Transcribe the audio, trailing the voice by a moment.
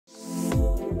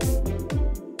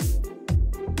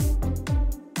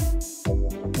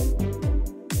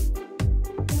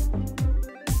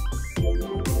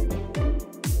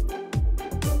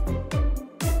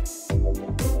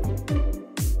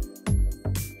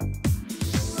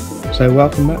So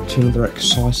welcome back to another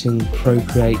exciting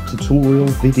Procreate tutorial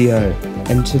video,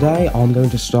 and today I'm going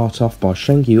to start off by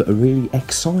showing you a really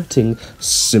exciting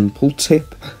simple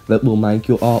tip that will make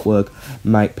your artwork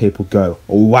make people go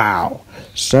wow.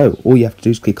 So all you have to do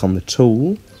is click on the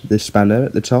tool, the spanner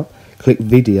at the top, click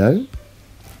video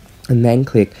and then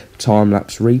click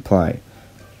time-lapse replay,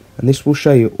 and this will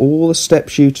show you all the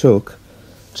steps you took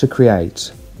to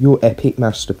create your epic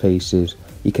masterpieces.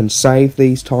 You can save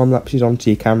these time-lapses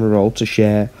onto your camera roll to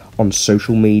share on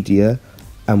social media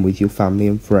and with your family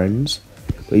and friends.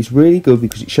 But it's really good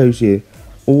because it shows you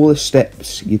all the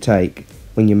steps you take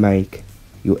when you make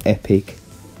your epic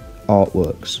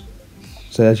artworks.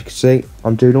 So as you can see,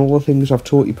 I'm doing all the things I've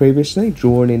taught you previously,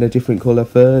 drawing in a different colour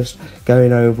first,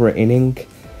 going over it in ink,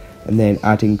 and then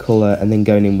adding colour, and then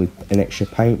going in with an extra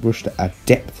paintbrush to add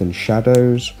depth and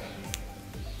shadows.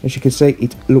 As you can see,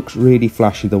 it looks really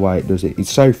flashy the way it does it.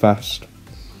 It's so fast.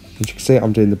 As you can see,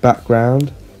 I'm doing the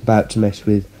background, about to mess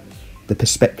with the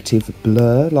perspective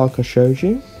blur like I showed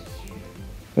you.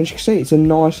 As you can see, it's a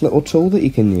nice little tool that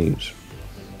you can use.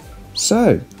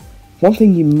 So, one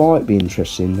thing you might be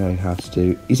interested in knowing how to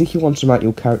do is if you want to make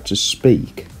your characters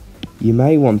speak, you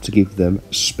may want to give them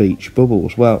speech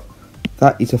bubbles. Well,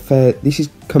 this is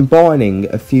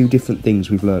combining a few different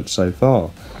things we've learnt so far.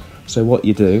 So what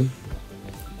you do,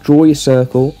 draw your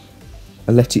circle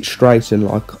and let it straighten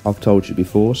like I've told you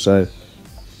before. So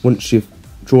once you've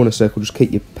drawn a circle, just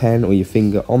keep your pen or your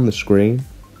finger on the screen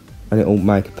and it will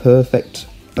make a perfect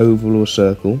oval or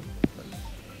circle.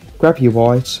 Grab your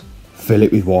white, fill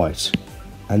it with white,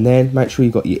 and then make sure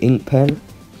you've got your ink pen,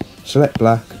 select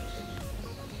black,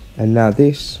 and now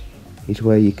this is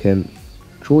where you can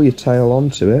draw your tail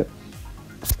onto it.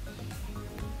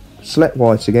 Select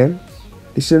white again.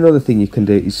 This is another thing you can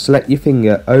do, is select your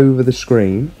finger over the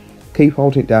screen, keep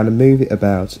holding it down and move it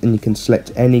about, and you can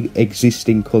select any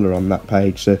existing colour on that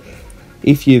page. So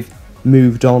if you've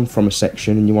moved on from a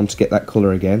section and you want to get that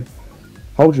colour again,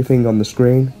 hold your finger on the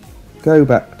screen, go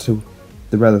back to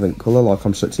the relevant colour, like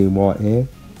I'm selecting white here,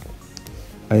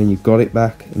 and then you've got it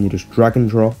back and you just drag and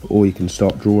drop, or you can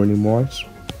start drawing in white,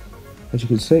 as you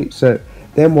can see. So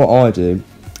then what I do,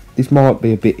 this might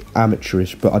be a bit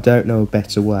amateurish, but I don't know a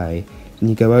better way, and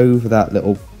you go over that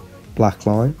little black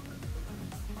line.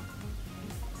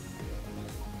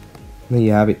 There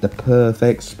you have it, the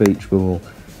perfect speech bubble.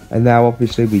 And now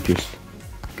obviously we just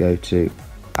go to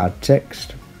add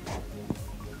text,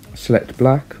 select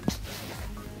black,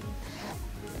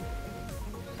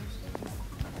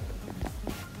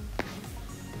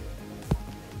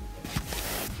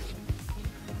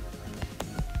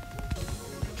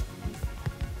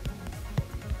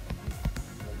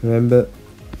 remember,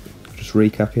 just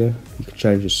recap here, you can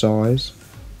change the size.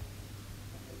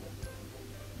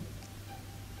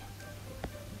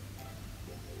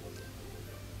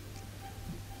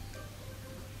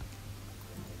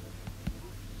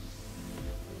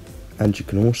 And you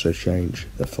can also change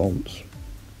the fonts.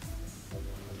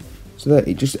 So that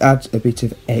it just adds a bit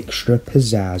of extra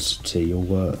pizzazz to your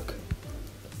work.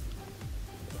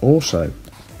 Also,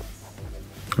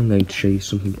 I'm going to show you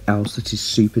something else that is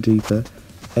super duper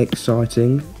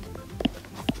exciting.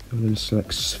 I'm going to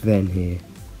select Sven here.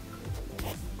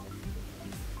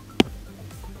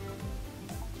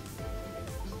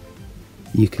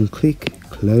 You can click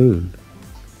clone.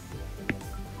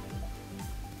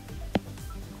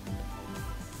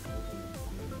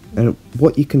 And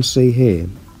what you can see here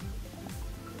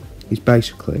is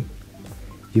basically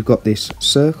you've got this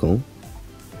circle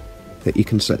that you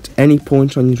can select any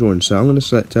point on your drawing. So I'm going to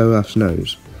select Olaf's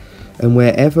nose, and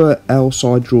wherever else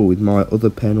I draw with my other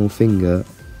pen or finger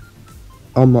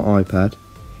on my iPad,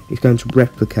 it's going to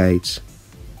replicate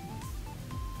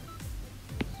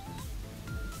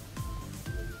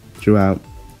throughout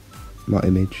my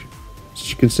image. So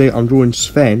you can see I'm drawing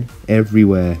Sven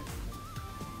everywhere.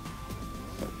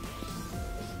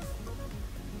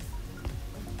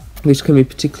 This can be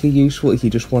particularly useful if you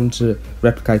just want to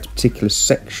replicate a particular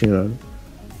section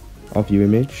of your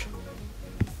image.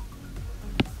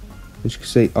 As you can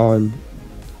see, I'm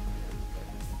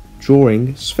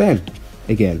drawing Sven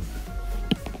again.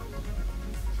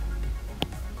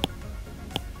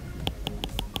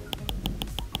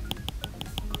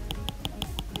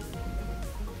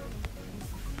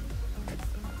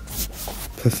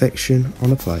 Perfection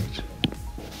on a plate.